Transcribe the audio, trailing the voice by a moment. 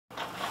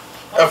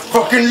I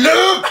fucking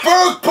love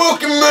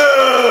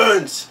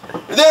Pokemons!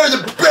 They're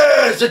the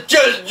best! I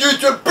just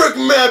used to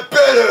Pokemon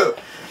better!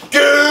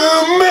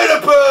 Go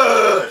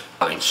Metapod!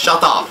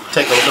 Shut up!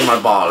 Take a look at my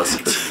balls.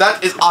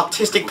 That is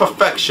artistic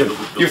perfection.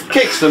 You've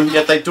kicked them,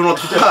 yet they do not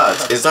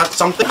hurt. Is that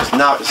something?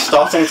 Now it's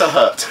starting to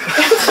hurt.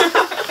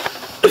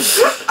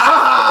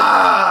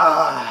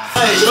 Ah!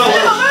 Hey, go on.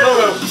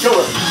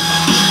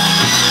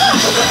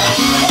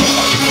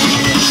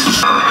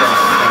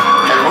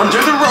 Everyone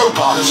do the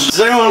robots! Does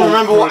anyone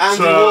remember what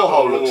Andy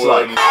Warhol looks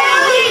like?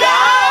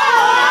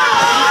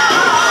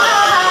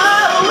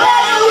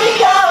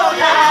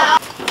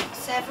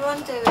 What's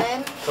everyone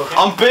doing?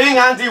 I'm being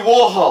Andy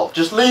Warhol.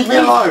 Just leave me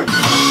alone. 2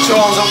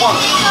 arms at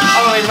once.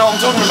 I don't even know what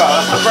I'm talking about.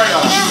 That's the great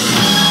one.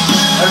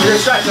 Have you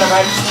distracted there,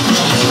 mate?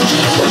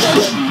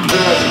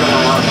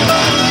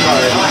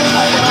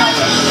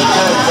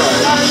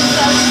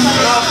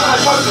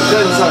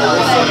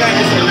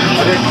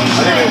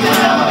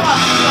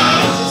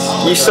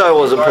 You so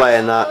wasn't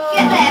playing that.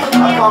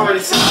 I can't really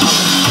see.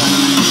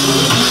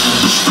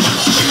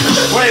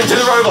 William, do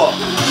the robot.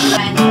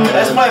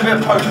 Let's play a bit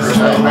of poker as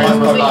well.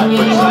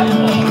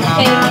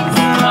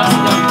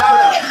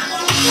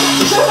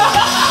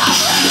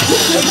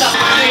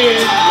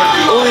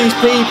 All these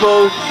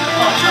people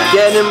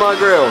getting in my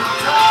grill.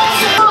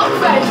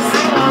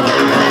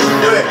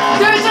 Do it.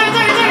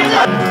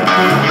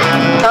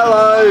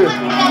 Hello.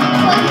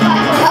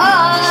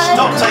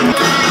 Stop taking.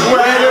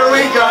 Where do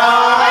we go?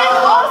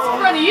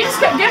 You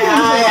just kept giving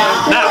them to me.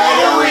 Where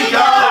do we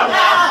go?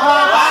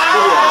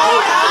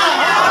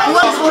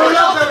 What's going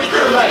on, baby?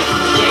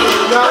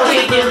 No,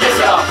 we give this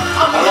up.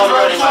 I'm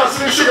going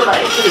to sugar,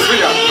 mate.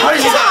 How did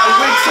you get that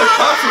wig so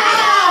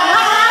perfect?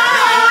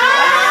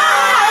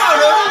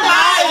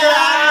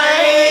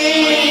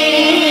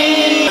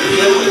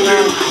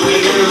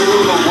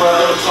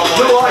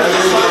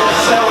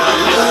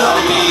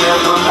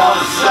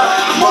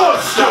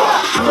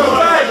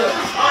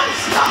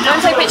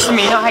 Don't take a picture of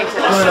me, I hate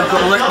it. I've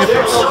got wet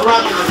nipples.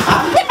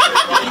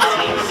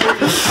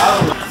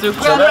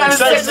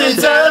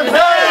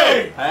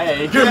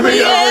 Hey! Give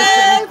me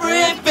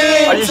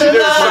everything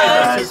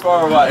tonight. Too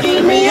far away.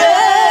 Give me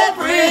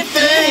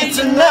everything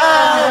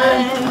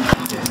tonight.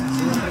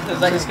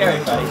 It's like a scary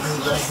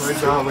face.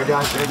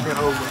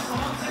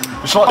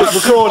 It's like this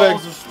recording.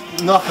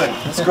 Nothing.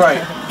 It's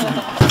great.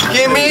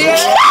 Give me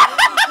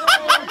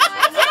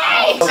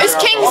It's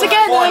Kings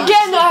again and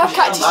again I have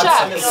Cactus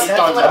Jacks.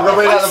 I'm going to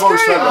read out the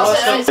voice memos.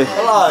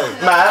 Hello.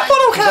 Matt.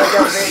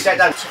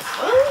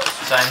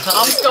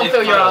 I'm just going to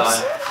fill your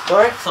ass.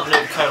 Sorry? Something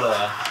with cola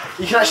there.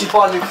 You can actually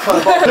buy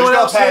Nuka-Cola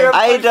bottles.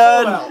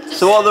 Aiden,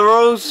 so what are the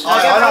rules?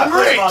 I know.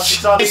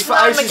 Rich! It's for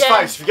Ace's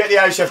face. If you get the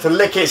Ace, you have to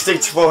lick it,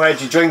 stick to your forehead,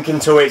 you drink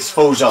until it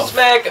falls off.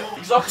 Meg. 2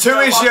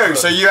 is you,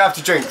 so you have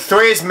to drink.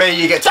 3 is me,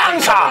 you get to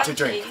pick someone to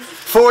drink.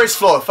 4 is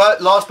floor.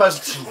 Last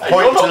person to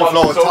point to the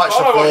floor, touch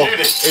the floor,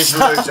 is the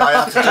loser. I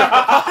have to drink.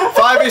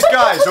 5 is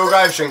guys, all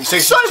guys drink. 6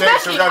 is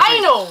chicks, all guys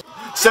drink.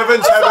 7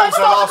 is heaven,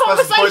 so last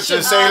person to point to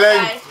the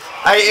ceiling.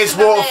 8 is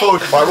waterfall.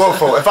 Right,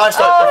 waterfall. If I get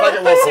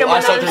waterfall,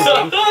 I stop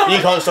drinking.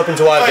 You can't stop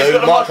until I do.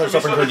 Mark can't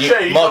stop until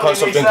you. Mark can't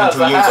stop drinking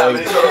until you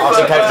do.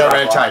 After Kate don't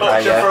really change.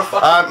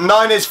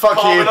 9 is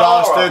fuck you,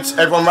 bastards.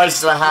 Everyone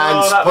raises their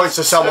hands, points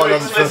to someone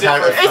on the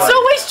counter. It's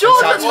always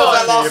Jordan.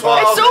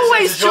 It's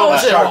always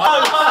Jordan.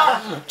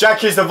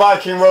 Jack is the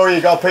Viking rule.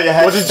 You gotta put your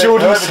head. What did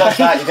Jordan say?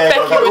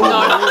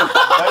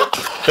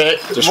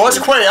 What's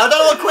Queen? I don't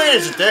know what Queen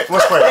is, dick.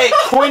 What's Queen?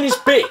 Queen is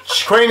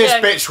bitch. Queen is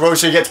bitch rule,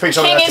 so you get to pick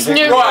something. King is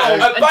new.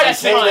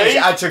 Basically,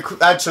 add to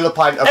the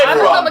pint of I've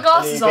got my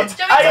glasses on.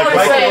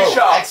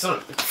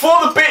 Excellent.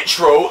 For the bitch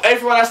rule,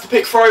 everyone has to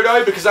pick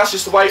Frodo because that's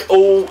just the way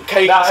all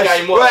Kane's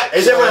game works.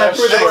 Is everyone happy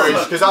with the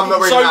rules? Because I'm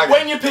not really So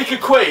when you pick a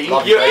queen,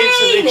 you're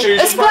instantly choosing.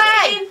 Let's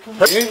play.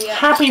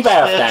 Happy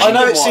birthday. I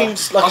know it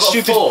seems like a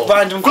stupid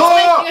random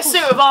I'm making a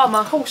suit of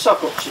armour.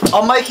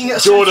 I'm making it a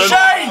Jordan.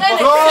 Shane!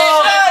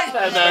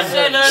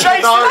 Shane's No,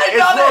 still it's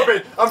done it!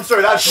 Robin. I'm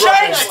sorry, that's Shane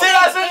Robin. still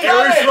hasn't done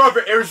It was it!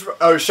 Robin. It was.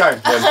 Oh, Shane.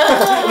 Then.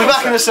 We'll be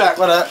back in a sec,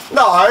 won't it?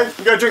 No,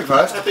 you go drink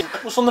first.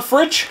 What's on the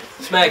fridge?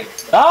 Smeg.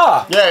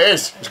 Ah! Yeah, it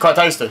is. It's quite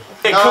tasty.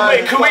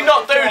 Can we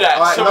not do that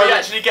Alright, so no. we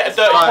actually get a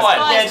dirty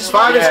pint? Yeah, just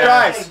 5 is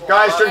guys.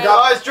 Guys, drink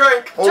up. Guys,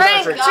 drink. All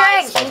guys drink.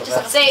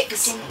 Just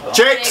 6.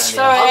 Chicks.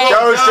 Sorry.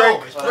 Girls,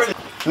 drink.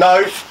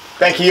 No,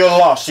 Becky, you're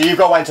lost. So you've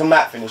got to wait until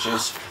Matt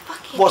finishes.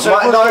 What's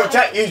No,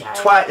 Jack, you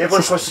twat.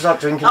 Everyone's supposed to start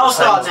drinking. I'll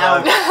start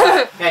now.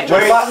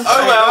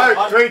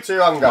 3, 2,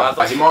 1, go.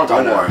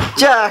 Don't worry.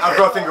 Jack, I've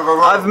got to think of a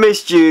role. I've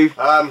missed you.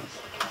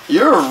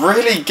 You're a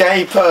really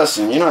gay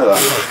person, you know that.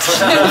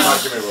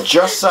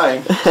 Just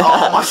saying.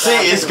 Oh, my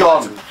seat is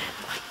gone.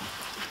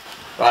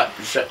 Right,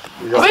 shit.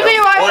 Wiggle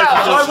your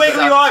eyebrows.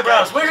 Wiggle your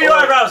eyebrows. Wiggle your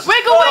eyebrows.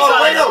 Wiggle.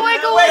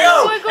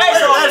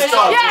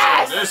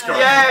 Yes.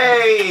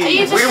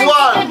 Yay! We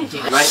won.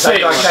 Chicks!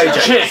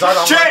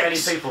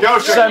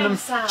 Girls, drink.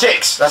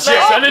 Chicks! That's it.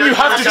 And then you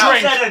have to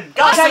drink.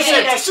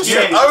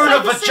 You own a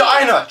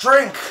vagina.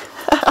 Drink.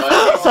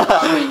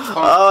 Oh,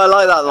 I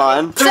like that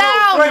line.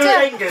 Down. 3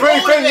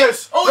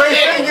 fingers. 3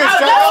 fingers.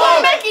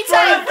 No, Mickey,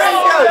 take.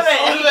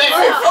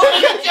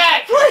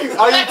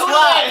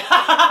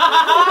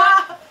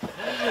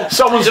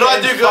 Someone's Did I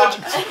do good?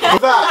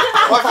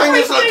 My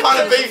fingers look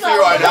kind of beefy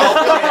right now.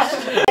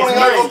 Falling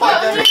over by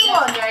them.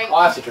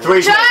 I have to drink.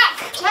 Three's me.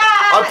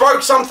 I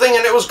broke something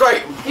and it was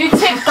great. You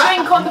tip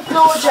drink on the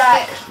floor,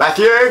 Jack.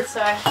 Matthew.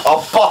 Sorry.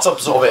 I'll butt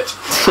absorb it.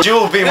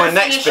 You'll be my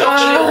next bitch.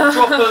 A little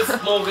drop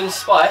of Morgan's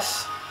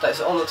Spice that's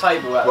on the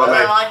table. What, I mate?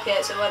 don't like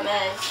it, so it won't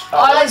matter.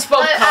 I like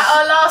vodka. At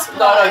our last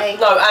party.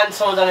 No, and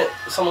someone done it.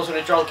 Someone's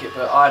already drunk it,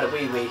 but I had a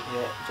wee.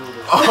 Yeah,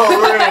 Jordan. Oh,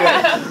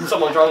 really?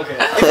 Someone drunk it.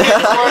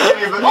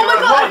 Oh my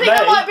god, I think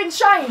I might have been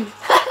shamed.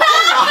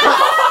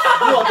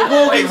 What, the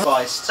Morgan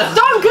Feist?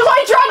 Don't, because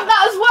I drank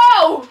that as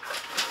well.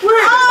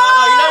 Really?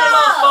 No, you know the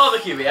last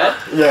barbecue we had?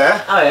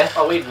 Yeah. Oh yeah.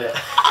 Oh, we did it.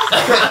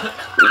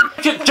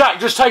 Jack,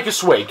 just take a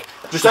swig.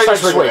 Just take a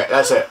swig of it,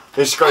 that's it.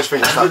 This guy's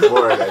thinking something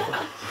more again.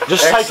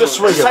 Just take a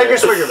swig of it. Take a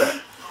swig of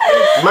it.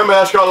 Remember,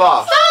 that's got to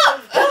last.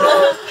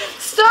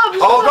 Stop.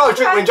 Oh, go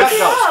drink when Jack does.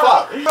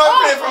 Fuck. Open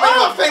it for me,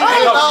 my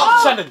fingers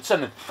up.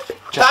 Send him.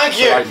 Thank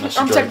you.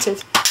 I'm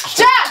tempted.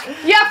 Jack,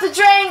 you have to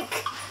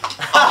drink.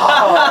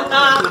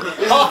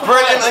 This is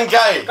brilliant and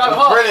gay.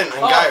 Brilliant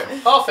and gay.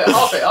 Half it. Don't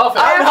half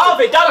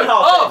Don't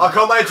half I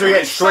can't wait till we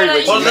get straight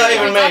with What does that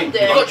even mean?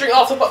 You got to drink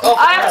half the.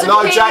 I have to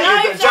No, pee. Jack,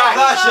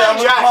 Actually, I'm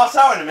going to pass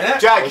out in a minute.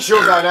 Jack, it's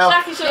your go now.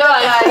 Jack, it's your go.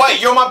 Wait,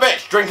 you're my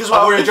bitch. Drink as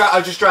well.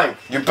 I just drank.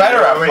 You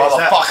better have,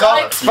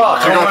 motherfucker.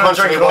 Fuck, you're gonna punch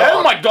me.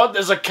 Oh my god,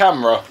 there's a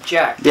camera.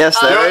 Jack. Yes,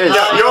 there is.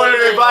 You're gonna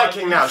do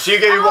Viking now, so you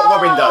give me what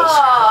Robin does.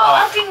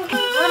 I can.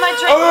 What am I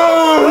drinking?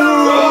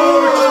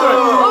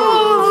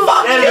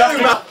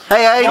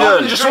 Hey,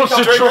 Aiden. Just wants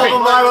to drink.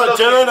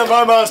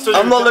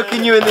 I'm not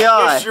looking you in the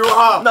eye. Yes, you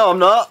are. No, I'm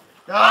not.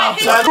 Heaven!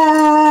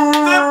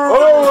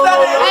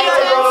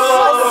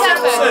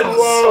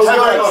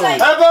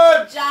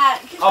 Jack.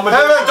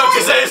 Heaven!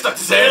 Dr. Zayas,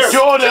 Dr. Zayas.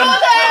 Jordan.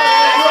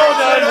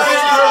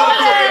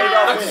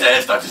 Dr.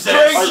 Zayas, Dr. Zayas.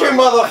 Drink, you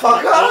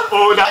motherfucker.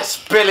 Oh, that's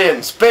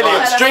Billions.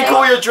 Drink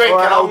all your drink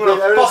and I'm going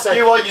to fuck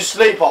you while you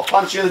sleep. I'll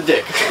punch you in the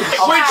dick.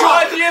 Which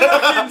one do you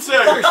look into?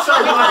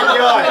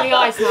 Really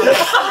ice now.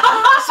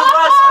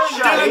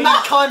 Dylan,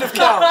 that kind of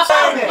counts.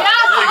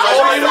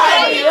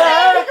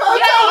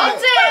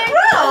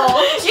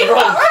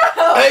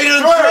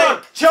 Aiden,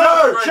 drink.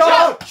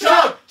 Chug!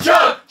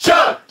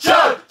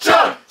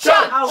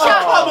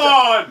 Come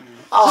on.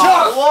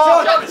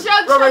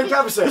 Robin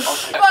Caverson.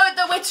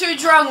 That we're too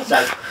drunk.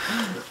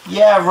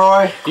 Yeah,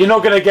 Roy. You're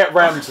not going to get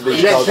round to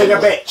these. Let's pick a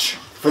bitch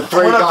for I'm 3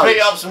 going to guys.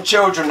 beat up some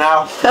children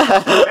now. Matt,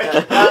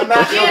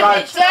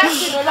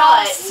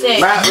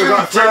 we've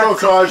got 3 more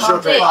cards. I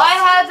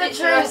had the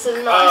truth.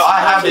 I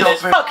have not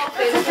been.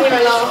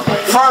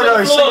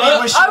 Frodo, so you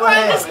wish I you were wrote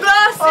here. this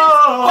glasses.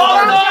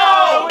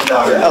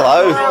 Hello.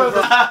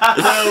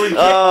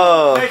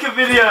 Oh. Make a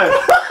video.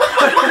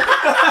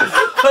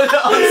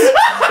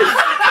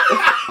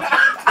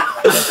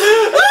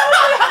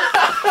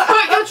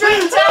 Put your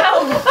drink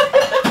down.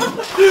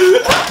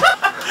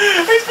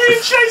 He's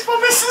being chased by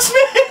Mr.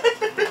 Smith.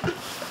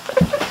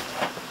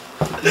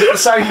 Is it the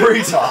same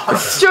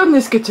retard? Jordan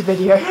is good to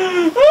video.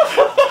 And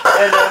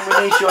we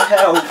need your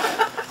help.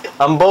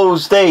 I'm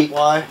balls deep.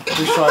 Why?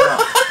 Who's trying that?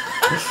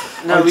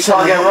 No, we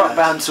can't get Rock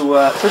Band to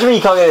work. What do you mean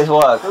you can't get it to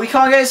work? We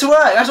can't get it to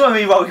work. That's what I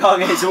mean by we can't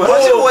get it to work. Why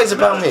is it always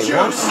about me?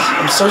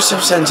 I'm so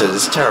self-centered.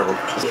 It's terrible.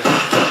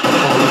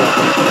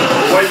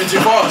 Waving too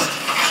fast.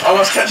 I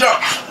must catch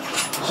up.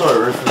 Sorry,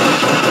 Rufus.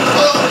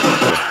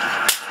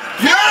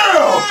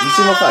 Yeah! You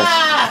see my face?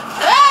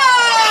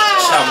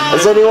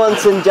 Has anyone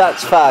seen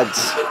Jack's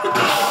fads?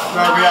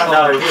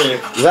 No.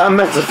 Is that a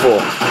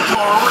metaphor?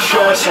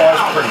 Share size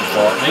pretty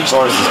far.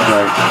 Boris is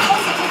great.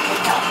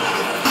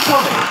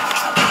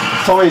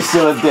 Tommy's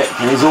still a dick,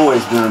 and he's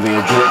always going to be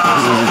a dick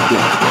because he's a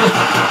dick.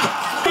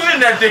 Who's in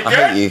that dick, I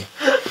hate you.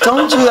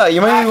 Don't do that. You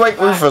made me wake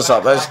Rufus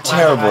up. That is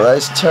terrible. That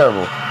is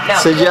terrible.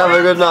 So did you have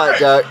a good night,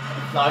 Jack?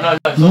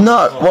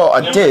 No, well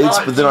I did,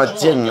 but then I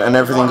didn't, and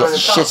everything got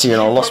shitty,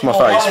 and I lost my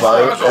face.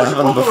 But it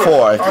happened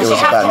before. It was a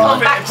bad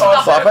night.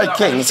 But I played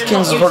Kings.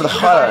 Kings was probably the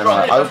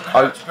highlight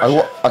night.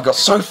 I got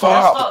so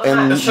far up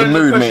in the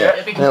mood meter,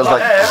 and it was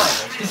like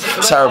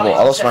terrible.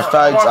 I lost my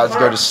fags. I had to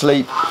go to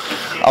sleep.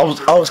 I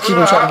was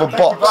keeping track of a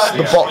box.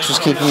 The box was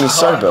keeping me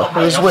sober.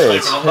 It was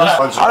weird.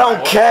 I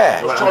don't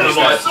care.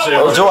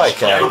 Or do I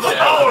care?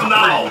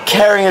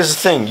 Caring is a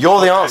thing. You're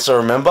the answer,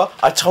 remember?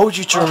 I told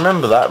you to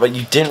remember that, but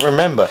you didn't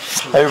remember.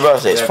 Happy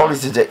birthday. It's probably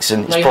to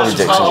Dixon. It's probably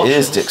Dixon. It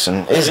is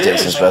Dixon. It is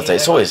Dixon's birthday.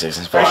 It's always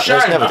Dixon's birthday. No,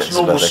 it's never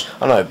Dixon's birthday.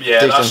 I know.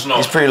 Dixon,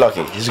 he's pretty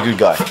lucky. He's a good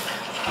guy.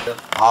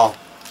 Oh.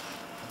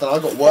 I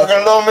got work.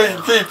 Fucking love me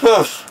to keep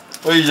puff.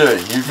 What are you doing?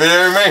 You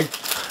videoing me?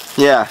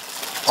 Yeah.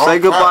 Say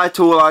goodbye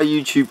to all our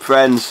YouTube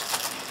friends.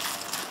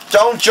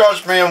 Don't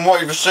judge me on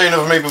what you've seen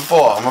of me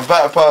before. I'm a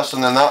better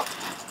person than that.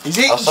 He's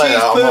eating I'll say cheese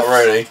that, I'm puffs. not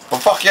really. But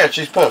fuck yeah,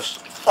 cheese puffs.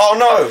 Oh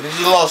no, this is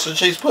the last of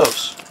cheese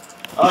puffs.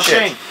 Oh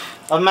Shit. shit.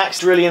 I've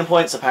maxed Rillion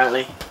points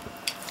apparently.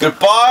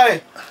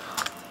 Goodbye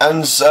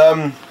and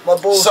My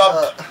balls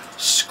hurt.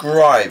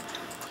 subscribe.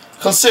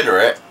 Consider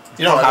it.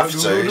 You don't have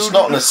to. It's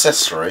not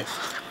necessary.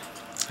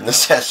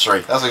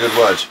 Necessary. That's a good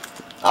word.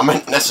 I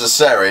meant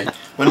necessary.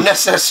 But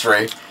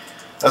necessary.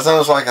 That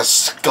sounds like a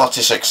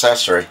Scottish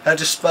accessory. How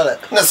do you spell it?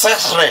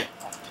 Accessory.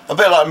 A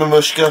bit like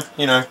mamushka,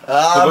 you know.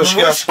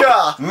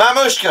 Mamushka.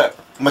 Mamushka.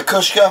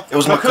 Makushka. It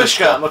was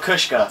makushka.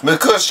 Makushka.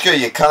 Makushka,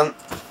 you cunt.